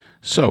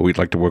So, we'd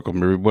like to welcome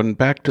everyone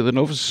back to the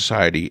Nova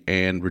Society,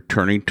 and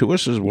returning to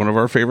us is one of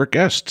our favorite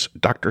guests,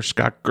 Dr.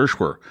 Scott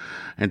Gershwer.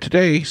 And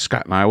today,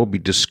 Scott and I will be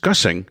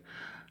discussing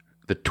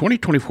the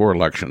 2024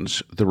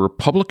 elections, the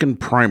Republican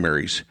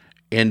primaries,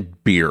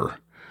 and beer.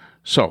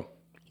 So,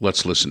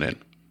 let's listen in.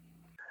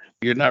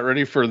 You're not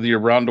ready for the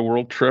around the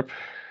world trip?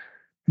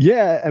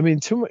 Yeah, I mean,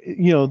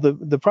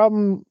 the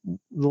problem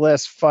the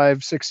last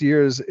 5-6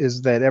 years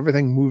is that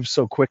everything moves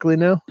so quickly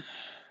now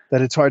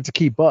that it's hard to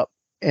keep up.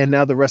 And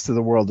now the rest of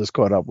the world is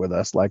caught up with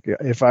us. Like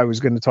if I was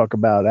going to talk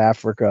about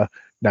Africa,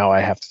 now I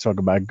have to talk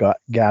about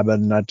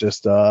Gabon, not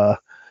just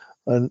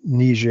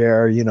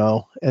Niger,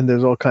 and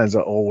there's all kinds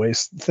of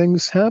always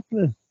things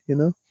happening,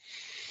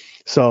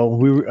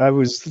 So I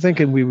was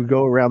thinking we would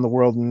go around the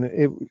world and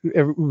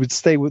it would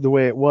stay with the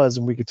way it was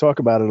and we could talk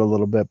about it a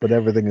little bit, but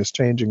everything is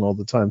changing all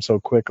the time so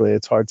quickly,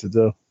 it's hard to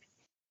do.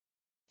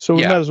 So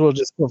we might as well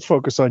just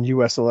focus on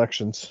U.S.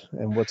 elections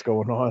and what's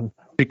going on.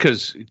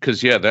 Because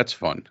that's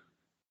fun.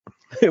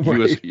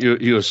 Right.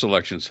 U.S.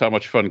 elections, how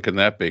much fun can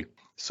that be?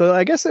 So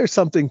I guess there's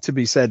something to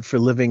be said for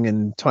living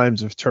in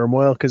times of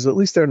turmoil, because at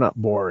least they're not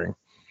boring.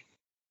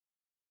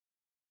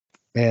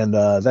 And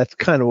that's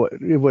kind of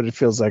what it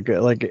feels like.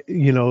 Like,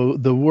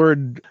 the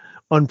word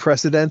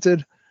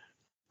unprecedented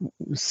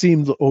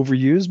seemed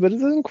overused, but it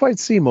doesn't quite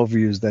seem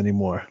overused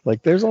anymore.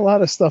 Like there's a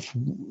lot of stuff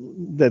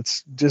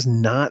that's just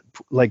not,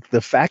 like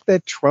the fact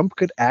that Trump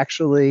could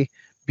actually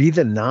be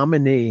the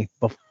nominee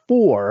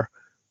before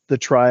the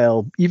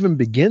trial even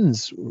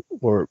begins,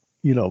 or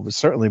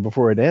certainly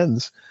before it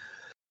ends,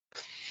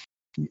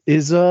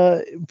 is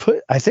I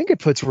think it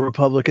puts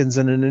Republicans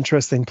in an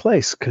interesting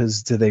place,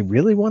 because do they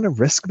really want to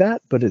risk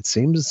that? But it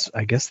seems,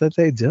 I guess, that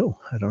they do.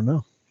 I don't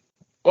know.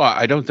 Well,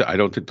 I don't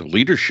think the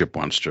leadership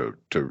wants to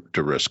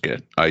risk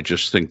it. I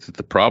just think that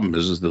the problem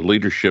is the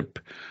leadership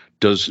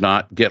does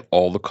not get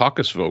all the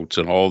caucus votes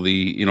and all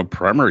the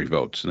primary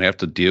votes, and they have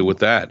to deal with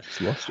that.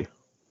 Lost you.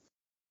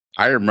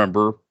 I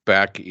remember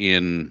back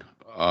in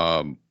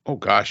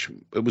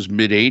it was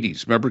mid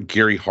 '80s. Remember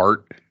Gary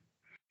Hart?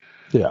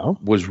 Yeah,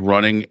 was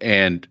running,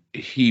 and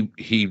he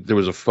there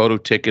was a photo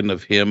taken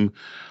of him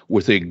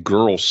with a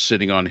girl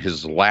sitting on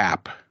his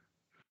lap,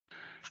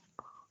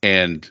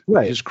 and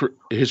right.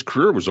 his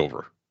career was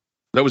over.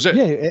 That was it.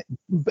 Yeah,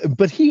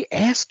 but he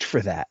asked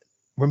for that.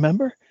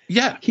 Remember?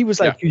 Yeah, he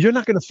was like, "You're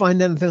not going to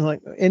find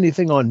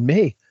anything on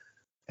me."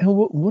 And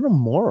what a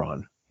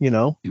moron!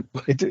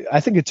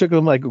 I think it took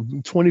him like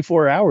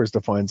 24 hours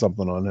to find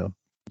something on him.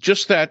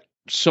 Just that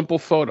simple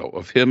photo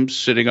of him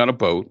sitting on a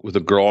boat with a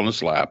girl on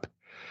his lap.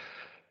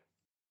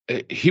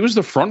 He was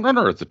the front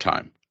runner at the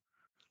time.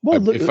 Well,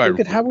 look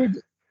at Howard.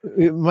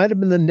 It might have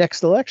been the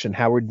next election.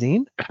 Howard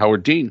Dean.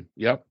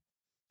 Yep.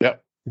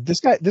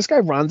 This guy,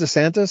 Ron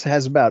DeSantis,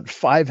 has about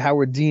 5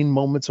 Howard Dean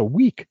moments a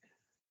week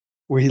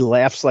where he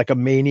laughs like a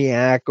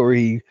maniac, or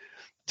he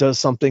does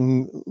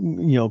something,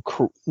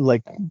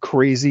 like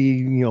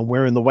crazy,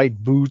 wearing the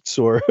white boots,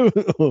 or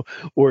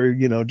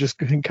just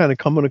kind of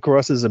coming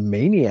across as a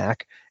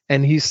maniac.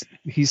 And he's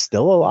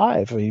still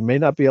alive. He may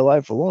not be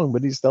alive for long,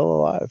 but he's still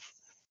alive.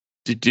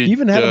 He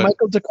even had a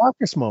Michael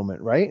Dukakis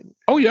moment, right?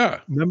 Oh,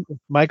 yeah. Remember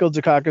Michael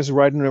Dukakis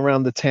riding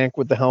around the tank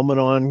with the helmet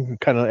on?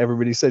 Kind of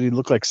everybody said he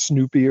looked like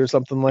Snoopy or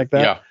something like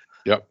that. Yeah,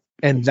 yep.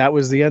 And that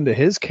was the end of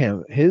his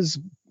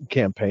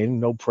campaign.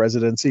 No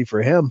presidency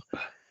for him.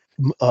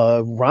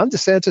 Ron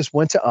DeSantis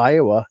went to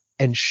Iowa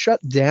and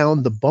shut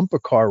down the bumper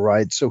car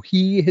ride so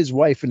he, his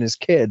wife, and his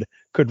kid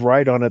could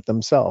ride on it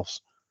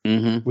themselves.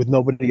 Mm-hmm. With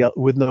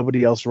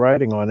nobody else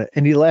riding on it.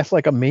 And he laughed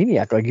like a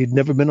maniac, like he'd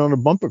never been on a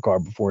bumper car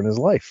before in his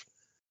life.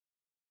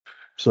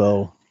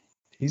 So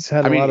he's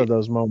had a lot of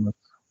those moments.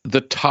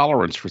 The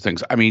tolerance for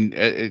things. I mean,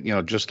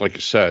 just like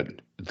you said,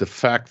 the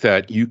fact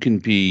that you can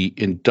be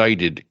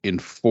indicted in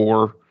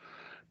 4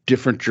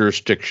 different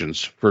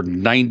jurisdictions for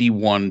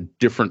 91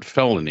 different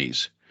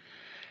felonies,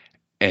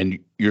 and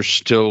you're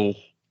still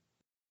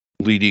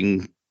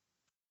leading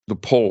the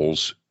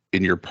polls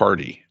in your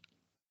party.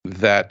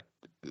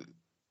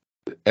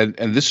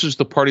 And this is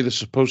the party that's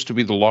supposed to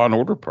be the law and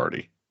order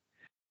party.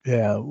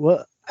 Yeah,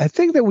 well, I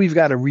think that we've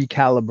got to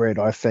recalibrate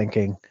our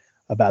thinking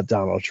about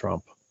Donald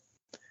Trump.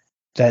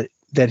 That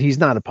he's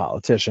not a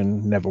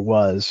politician, never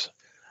was.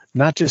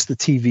 Not just the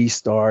TV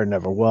star,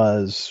 never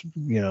was.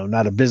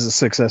 Not a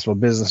successful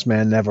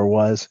businessman, never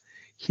was.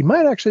 He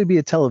might actually be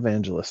a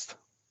televangelist.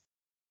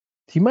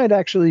 He might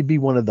actually be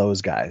one of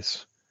those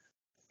guys.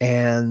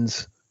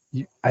 And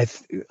I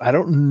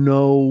don't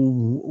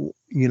know,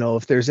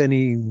 if there's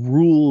any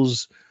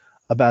rules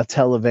about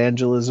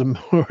televangelism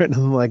or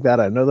anything like that.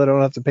 I know they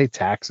don't have to pay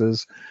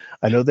taxes.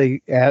 I know they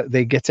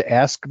get to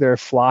ask their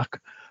flock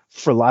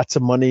for lots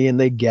of money, and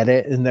they get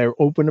it, and they're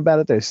open about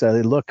it. They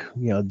say, "Look,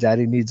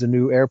 Daddy needs a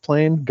new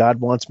airplane. God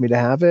wants me to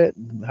have it.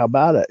 How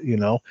about it?"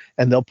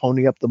 And they'll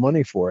pony up the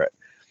money for it.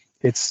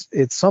 It's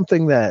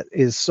something that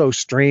is so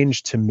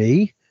strange to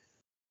me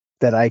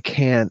that I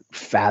can't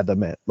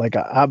fathom it. Like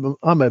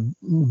I'm a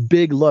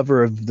big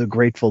lover of the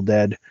Grateful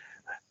Dead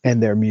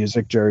and their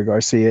music. Jerry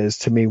Garcia is,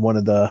 to me, one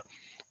of the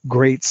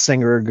great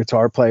singer,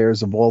 guitar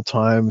players of all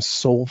time,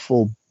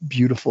 soulful,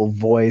 beautiful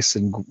voice,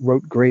 and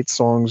wrote great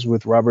songs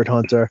with Robert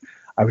Hunter.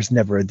 I was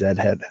never a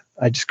Deadhead.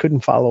 I just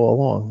couldn't follow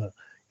along.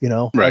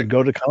 Right. I'd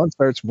go to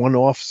concerts,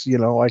 one-offs.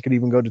 I could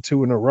even go to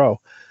two in a row.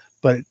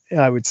 But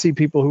I would see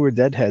people who were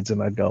Deadheads,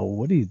 and I'd go,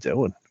 "What are you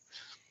doing?"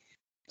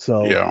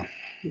 So Yeah.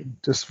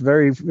 just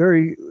very,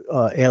 very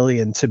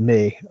alien to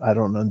me. I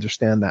don't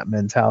understand that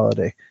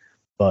mentality.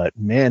 But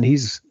man,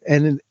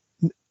 and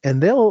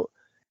they'll.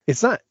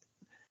 It's not.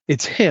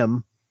 It's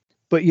him,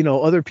 but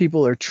other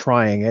people are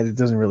trying and it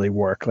doesn't really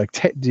work. Like,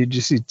 did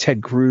you see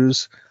Ted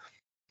Cruz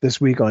this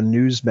week on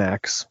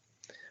Newsmax?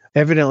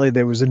 Evidently,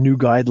 there was a new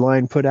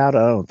guideline put out.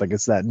 I don't think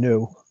it's that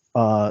new.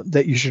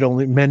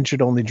 That men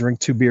should only drink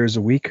 2 beers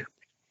a week.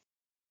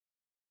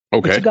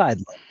 It's a Okay.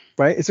 guideline,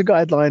 right? It's a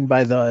guideline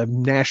by the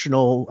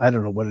I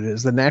don't know what it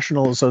is, the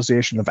National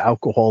Association of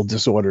Alcohol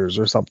Disorders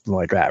or something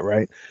like that,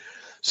 right?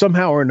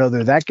 Somehow or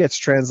another, that gets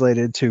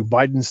translated to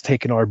Biden's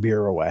taking our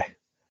beer away.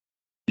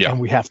 Yeah.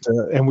 And we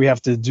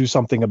have to do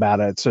something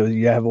about it. So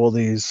you have all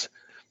these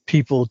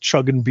people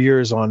chugging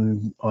beers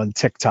on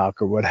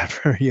TikTok or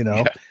whatever,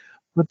 Yeah.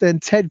 But then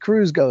Ted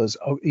Cruz goes,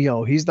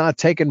 "Oh, he's not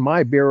taking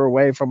my beer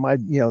away from my,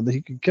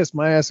 he can kiss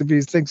my ass if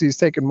he thinks he's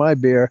taking my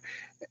beer."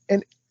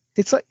 And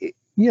it's like,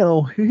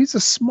 he's a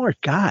smart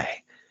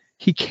guy.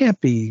 He can't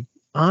be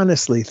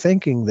honestly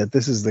thinking that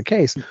this is the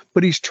case,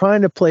 but he's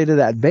trying to play to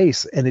that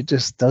base, and it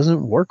just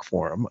doesn't work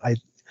for him.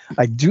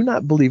 I do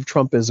not believe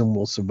Trumpism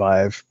will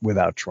survive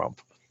without Trump.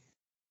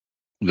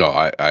 No,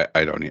 I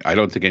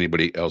don't think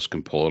anybody else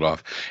can pull it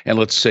off. And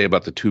let's say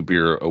about the 2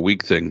 beer a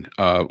week thing.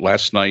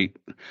 Last night,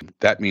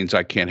 that means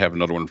I can't have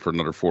another one for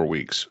another 4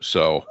 weeks.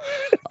 So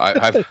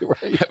I've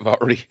Right. I've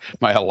already,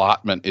 my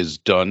allotment is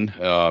done.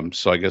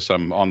 So I guess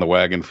I'm on the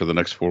wagon for the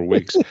next 4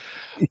 weeks.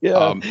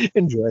 Yeah,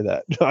 enjoy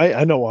that.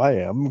 I know I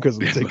am because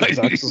I'm taking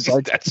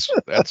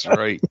doxycycline. That's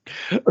right.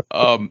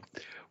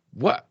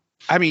 What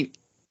I mean,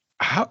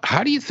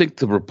 how do you think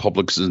the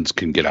Republicans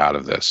can get out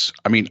of this?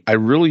 I mean, I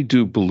really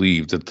do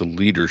believe that the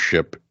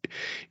leadership,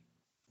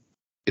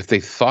 if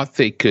they thought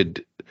they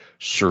could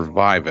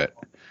survive it,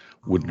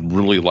 would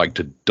really like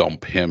to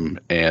dump him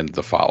and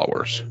the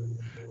followers,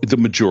 the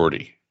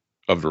majority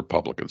of the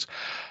Republicans.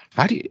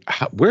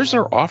 Where's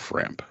their off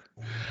ramp?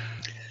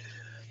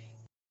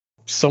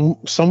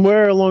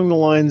 Somewhere along the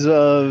lines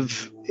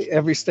of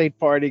every state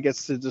party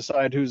gets to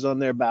decide who's on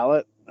their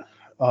ballot,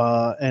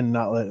 and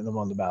not letting them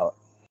on the ballot.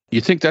 You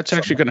think that's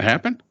actually going to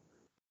happen?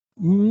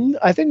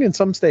 I think in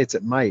some states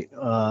it might.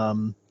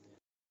 I'm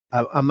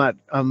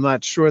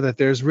not sure that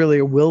there's really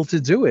a will to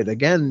do it.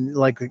 Again,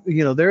 like,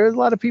 there are a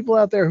lot of people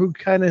out there who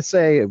kind of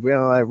say,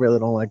 well, I really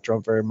don't like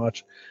Trump very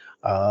much.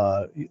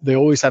 They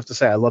always have to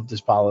say, I loved his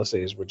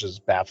policies, which is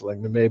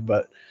baffling to me,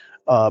 but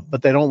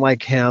they don't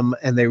like him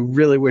and they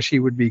really wish he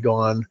would be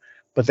gone.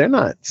 But they're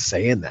not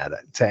saying that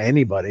to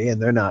anybody, and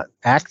they're not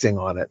acting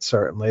on it.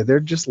 Certainly, they're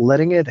just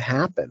letting it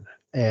happen.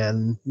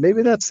 And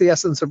maybe that's the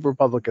essence of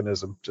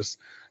republicanism. Just,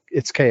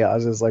 it's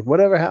chaos. It's like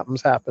whatever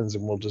happens, happens,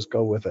 and we'll just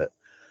go with it.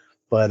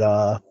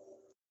 But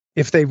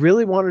if they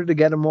really wanted to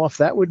get him off,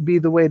 that would be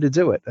the way to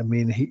do it. I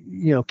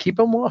mean, keep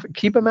him off,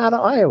 keep him out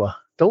of Iowa.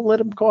 Don't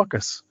let him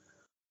caucus.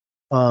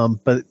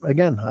 But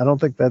again, I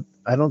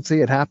don't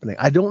see it happening.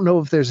 I don't know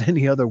if there's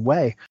any other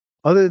way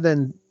other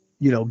than,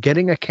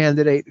 getting a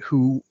candidate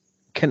who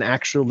can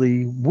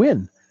actually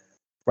win,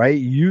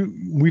 right?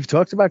 We've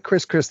talked about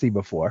Chris Christie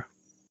before.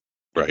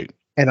 Right.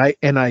 And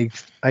I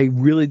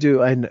really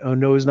do. I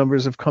know his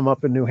numbers have come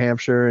up in New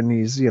Hampshire, and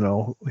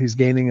he's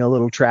gaining a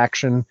little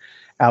traction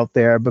out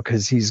there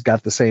because he's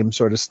got the same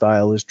sort of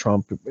style as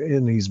Trump,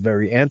 and he's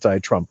very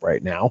anti-Trump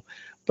right now.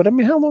 But I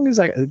mean, how long is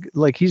that?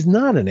 Like, he's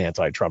not an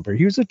anti-Trumper.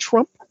 He was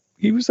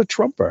a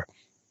Trumper.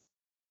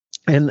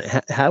 And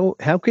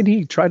how can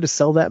he try to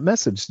sell that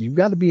message? You've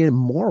got to be a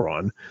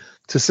moron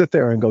to sit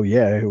there and go,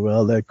 yeah,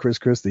 well, that Chris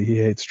Christie, he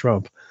hates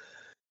Trump.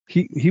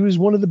 He was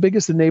one of the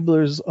biggest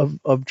enablers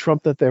of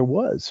Trump that there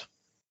was.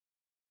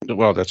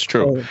 Well, that's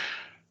true.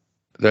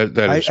 That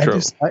is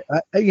true.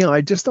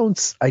 I just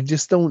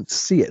don't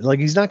see it. Like,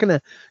 he's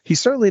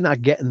certainly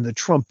not getting the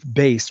Trump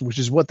base, which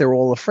is what they're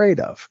all afraid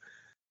of.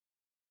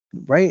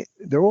 Right?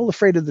 They're all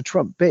afraid of the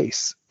Trump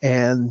base,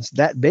 and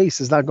that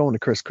base is not going to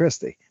Chris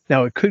Christie.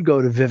 Now, it could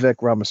go to Vivek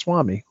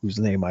Ramaswamy, whose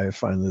name I have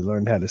finally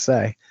learned how to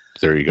say.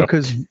 There you go.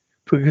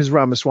 Because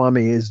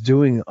Ramaswamy is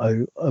doing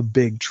a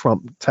big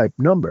Trump type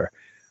number.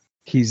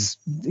 He's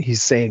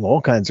saying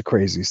all kinds of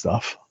crazy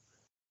stuff.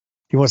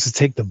 He wants to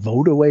take the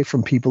vote away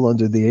from people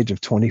under the age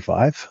of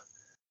 25.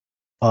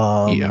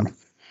 Yeah.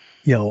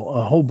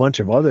 A whole bunch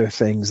of other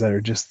things that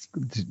are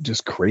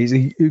just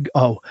crazy.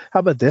 Oh,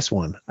 how about this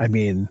one? I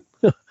mean,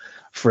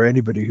 for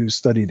anybody who's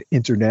studied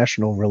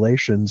international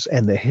relations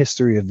and the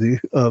history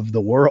of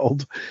the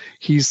world,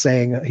 he's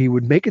saying he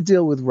would make a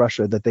deal with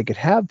Russia that they could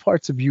have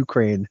parts of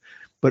Ukraine,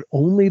 but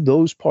only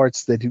those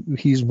parts that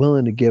he's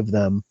willing to give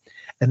them.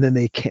 And then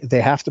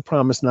they have to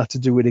promise not to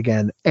do it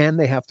again, and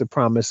they have to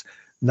promise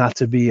not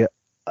to be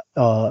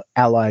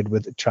allied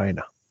with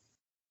China.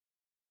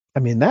 I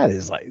mean, that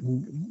is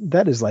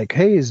like,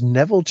 hey, is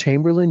Neville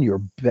Chamberlain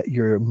your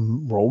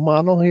role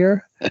model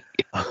here?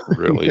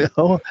 Really.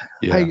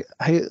 Yeah.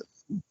 I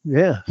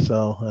yeah.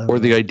 So I Or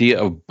don't the know. idea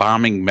of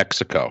bombing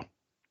Mexico.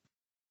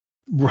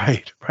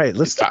 Right, right.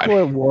 Let's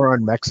declare war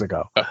on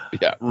Mexico. Yeah,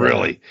 Yeah,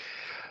 really.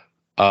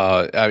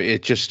 I mean,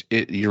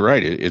 you're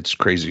right. It's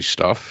crazy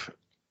stuff.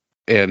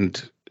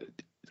 And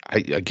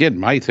again,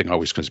 my thing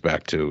always comes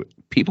back to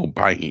people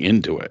buying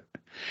into it,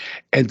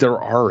 and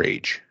they're our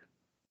age.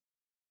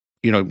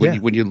 When yeah.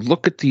 you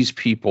look at these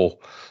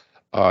people,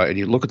 and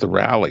you look at the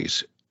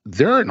rallies,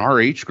 they're in our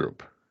age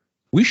group.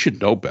 We should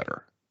know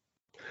better.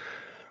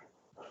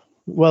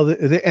 Well,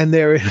 and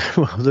there,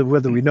 well,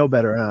 whether we know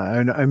better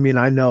or not, I mean,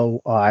 I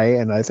know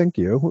and I think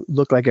you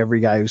look like every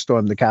guy who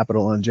stormed the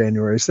Capitol on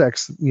January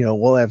 6th.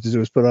 All I have to do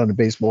is put on a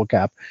baseball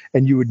cap,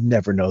 and you would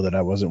never know that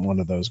I wasn't one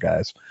of those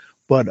guys.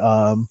 But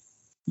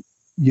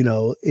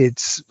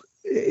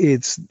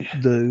it's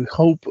the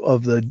hope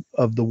of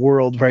the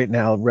world right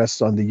now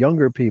rests on the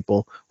younger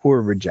people who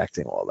are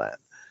rejecting all that,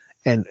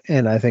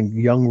 and I think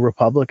young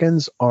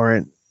Republicans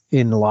aren't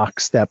in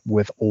lockstep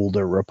with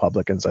older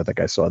Republicans. I think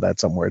I saw that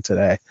somewhere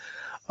today.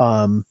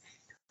 Um,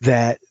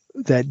 that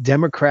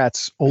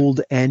Democrats,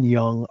 old and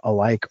young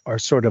alike, are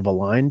sort of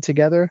aligned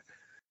together,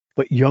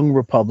 but young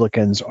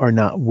Republicans are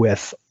not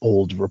with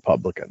old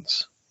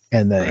Republicans,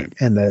 and that Right.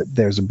 and that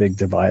there's a big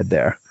divide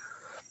there.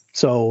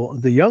 So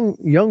the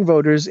young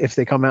voters, if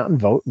they come out and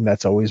vote, and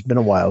that's always been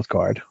a wild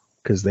card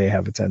because they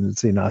have a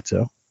tendency not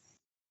to.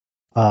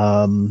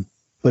 Um,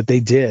 but they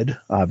did,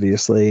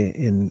 obviously,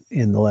 in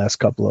the last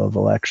couple of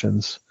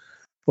elections,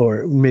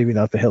 or maybe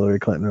not the Hillary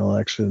Clinton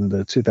election,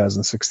 the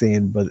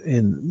 2016, but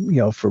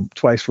for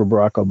twice for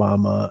Barack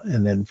Obama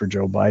and then for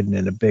Joe Biden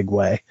in a big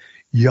way,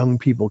 young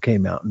people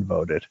came out and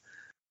voted.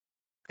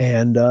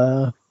 And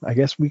I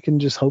guess we can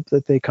just hope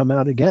that they come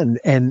out again,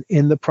 and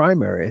in the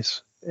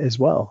primaries as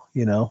well.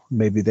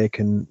 Maybe they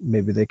can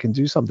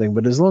do something.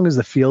 But as long as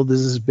the field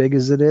is as big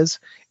as it is,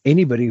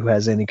 anybody who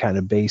has any kind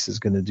of base is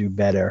going to do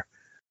better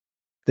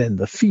than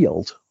the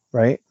field,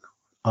 right?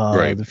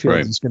 Right. The field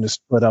Right. is going to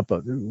split up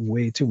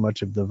way too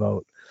much of the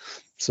vote.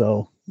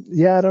 So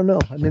yeah, I don't know.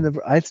 I mean,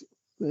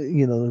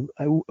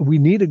 we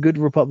need a good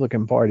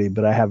Republican Party,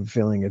 but I have a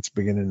feeling it's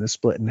beginning to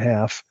split in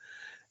half,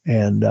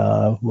 and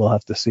we'll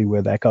have to see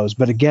where that goes.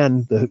 But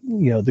again,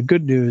 the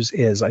good news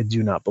is I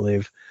do not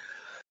believe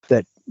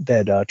that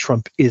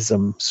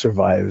Trumpism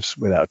survives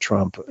without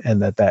Trump,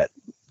 and that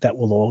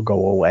will all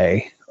go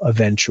away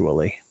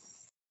eventually.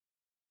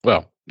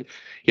 Well,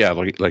 yeah,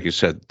 like you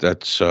said,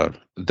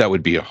 that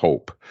would be a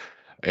hope.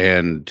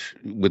 And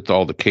with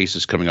all the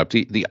cases coming up,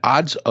 the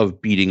odds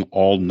of beating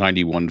all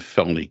 91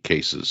 felony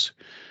cases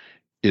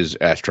is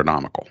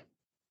astronomical.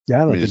 Yeah, I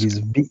I don't mean,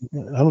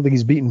 think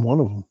he's beaten one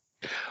of them.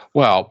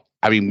 well,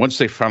 I mean, once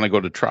they finally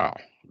go to trial,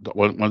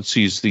 once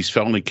these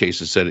felony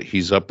cases that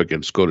he's up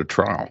against go to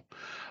trial,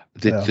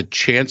 Yeah. the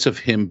chance of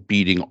him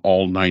beating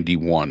all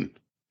 91,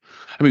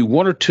 I mean,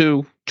 one or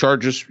two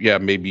charges, yeah,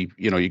 maybe,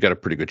 you got a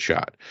pretty good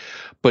shot.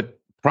 But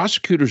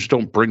prosecutors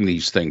don't bring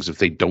these things if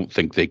they don't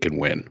think they can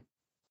win.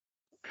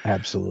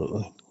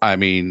 Absolutely. I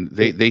mean,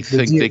 they The,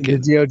 think D, they the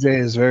can. DOJ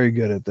is very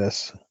good at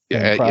this,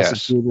 and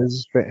Yes,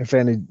 prosecutors,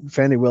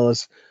 Fannie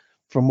Willis,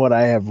 from what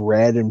I have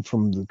read and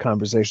from the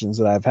conversations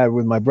that I've had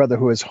with my brother,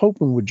 who is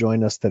hoping would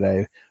join us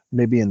today,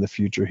 maybe in the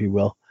future he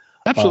will,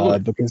 absolutely.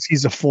 because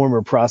he's a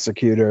former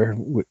prosecutor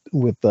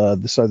with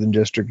the Southern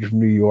District of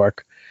New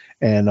York,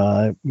 and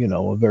a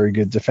very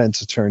good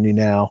defense attorney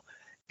now.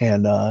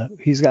 And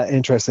he's got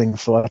interesting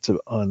thoughts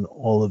on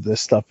all of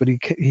this stuff, but he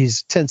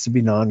tends to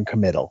be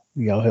non-committal.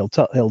 He'll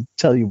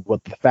tell you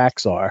what the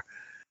facts are,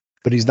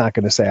 but he's not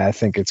going to say, I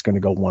think it's going to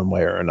go one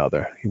way or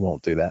another. He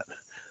won't do that.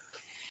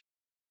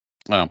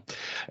 Well,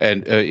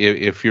 and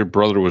if your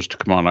brother was to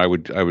come on, I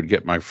would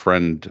get my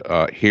friend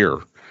here,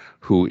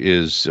 who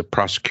is a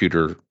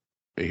prosecutor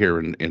here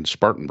in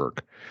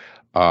Spartanburg,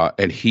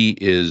 and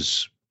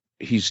he's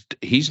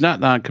not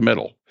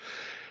non-committal.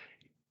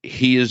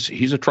 He's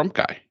a Trump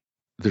guy.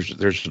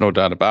 There's no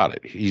doubt about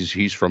it.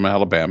 He's from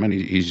Alabama, and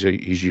he's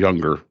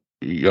younger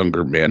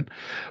man,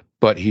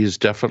 but he's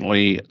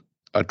definitely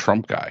a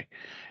Trump guy.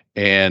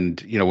 And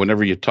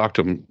whenever you talk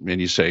to him and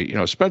you say,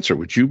 Spencer,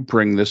 would you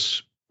bring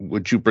this?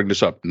 Would you bring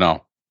this up?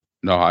 No,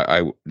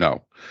 no,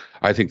 no.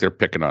 I think they're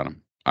picking on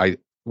him.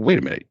 Wait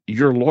a minute.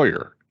 You're a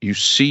lawyer. You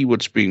see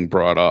what's being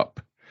brought up.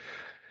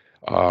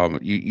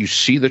 You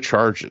see the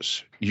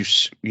charges.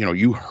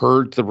 You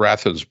heard the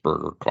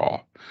Raffensperger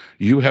call.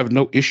 You have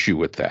no issue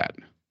with that.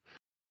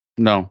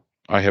 No,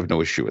 I have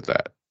no issue with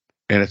that.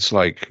 And it's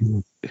like,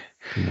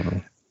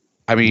 Well,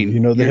 I mean,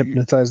 the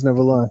hypnotized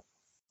never lie.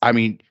 I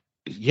mean,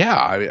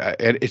 yeah,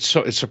 and it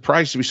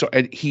surprised me so.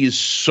 And he is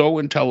so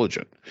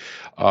intelligent.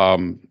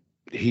 Um,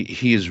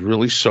 he is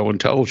really so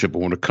intelligent. But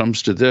when it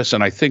comes to this,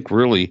 and I think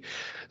really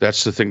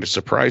that's the thing that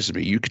surprises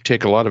me. You could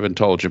take a lot of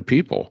intelligent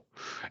people,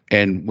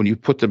 and when you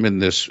put them in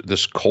this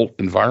cult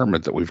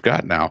environment that we've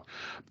got now,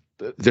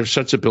 their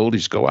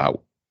sensibilities go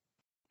out.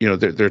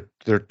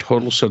 Their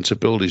total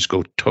sensibilities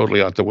go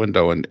totally out the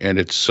window, and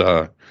it's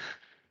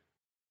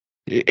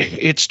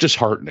It's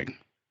disheartening.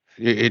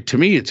 To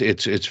me,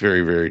 it's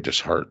very, very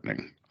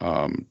disheartening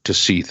to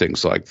see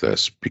things like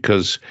this,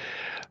 because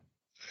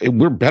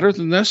we're better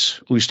than this.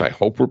 At least I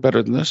hope we're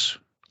better than this.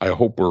 I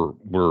hope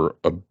we're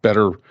a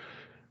better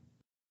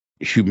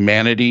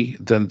humanity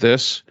than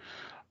this.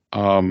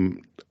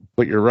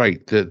 But you're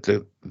right.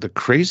 The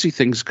crazy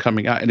things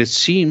coming out, and it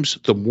seems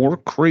the more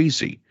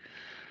crazy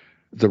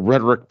the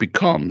rhetoric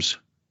becomes,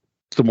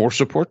 the more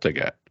support they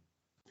get.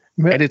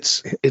 And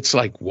it's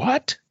like,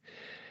 what?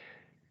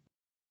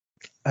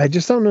 I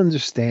just don't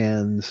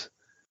understand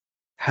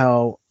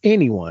how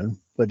anyone,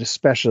 but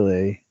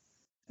especially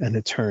an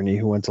attorney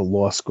who went to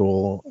law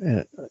school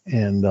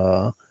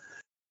and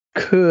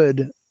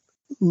could,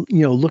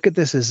 look at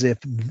this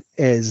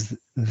as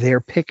they're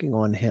picking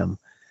on him.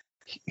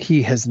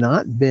 He has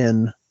not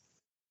been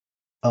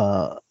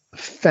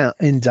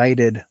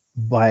indicted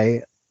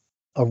by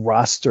a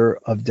roster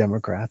of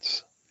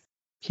Democrats.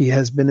 He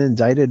has been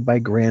indicted by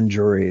grand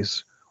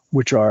juries,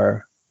 which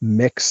are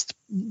mixed,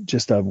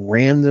 just a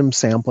random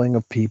sampling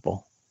of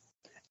people,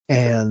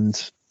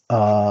 and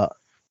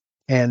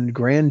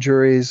grand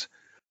juries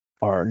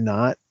are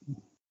not.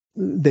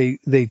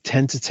 They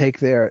tend to take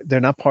they're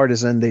not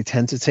partisan. They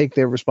tend to take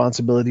their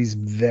responsibilities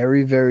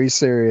very, very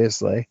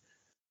seriously.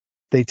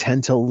 They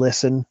tend to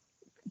listen.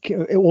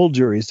 All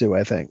juries do,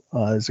 I think.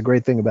 It's a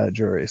great thing about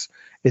juries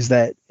is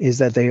that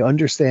they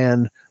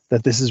understand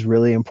that this is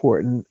really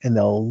important, and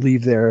they'll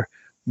leave their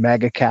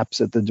MAGA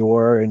caps at the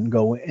door and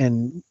go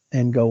in.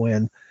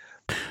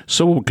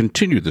 So we'll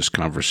continue this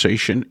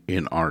conversation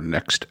in our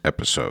next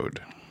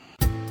episode.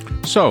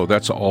 So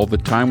that's all the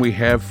time we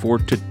have for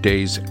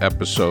today's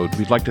episode.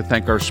 We'd like to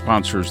thank our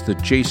sponsors, the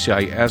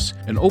JCIS,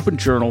 an open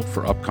journal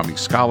for upcoming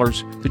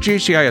scholars. The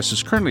JCIS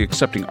is currently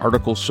accepting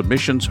article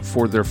submissions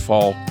for their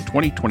fall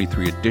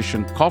 2023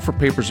 edition. Call for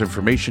papers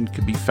information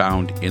can be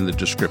found in the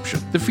description.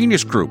 The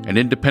Phoenix Group, an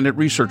independent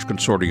research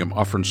consortium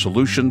offering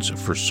solutions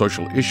for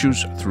social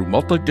issues through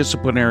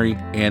multidisciplinary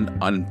and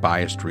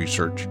unbiased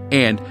research.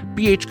 And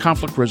BH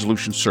Conflict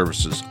Resolution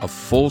Services, a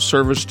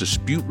full-service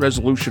dispute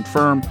resolution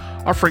firm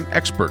offering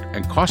expert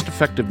and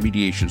cost-effective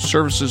mediation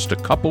services to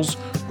couples,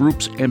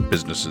 groups, and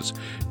businesses.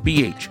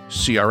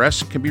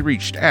 BHCRS can be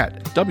reached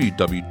at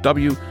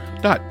www.bhcrs.com.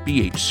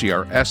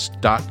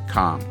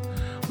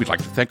 We'd like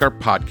to thank our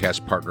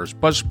podcast partners,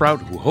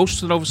 Buzzsprout, who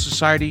hosts the Nova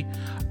Society,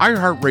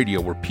 iHeartRadio,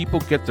 where people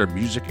get their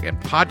music and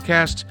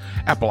podcasts,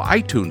 Apple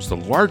iTunes, the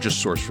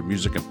largest source for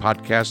music and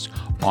podcasts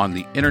on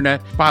the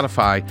internet,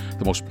 Spotify,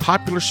 the most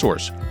popular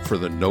source for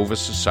the Nova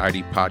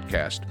Society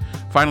podcast.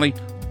 Finally,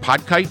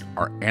 Podkite,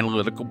 our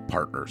analytical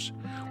partners.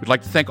 We'd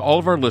like to thank all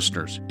of our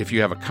listeners. If you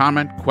have a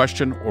comment,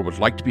 question, or would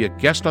like to be a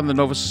guest on the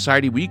Nova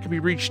Society, we can be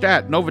reached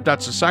at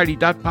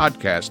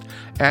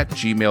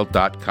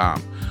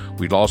nova.society.podcast@gmail.com.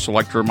 We'd also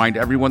like to remind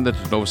everyone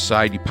that the Nova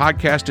Society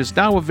podcast is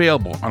now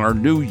available on our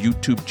new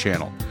YouTube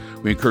channel.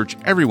 We encourage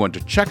everyone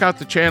to check out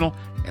the channel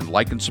and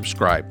like and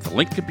subscribe. The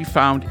link can be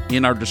found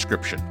in our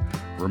description.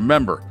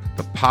 Remember,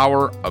 the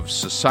power of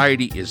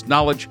society is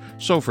knowledge.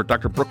 So for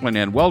Dr. Brooklyn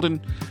Ann Weldon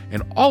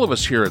and all of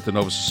us here at the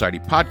Nova Society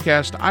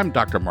podcast, I'm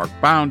Dr. Mark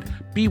Bound.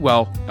 Be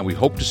well, and we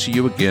hope to see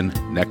you again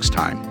next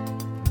time.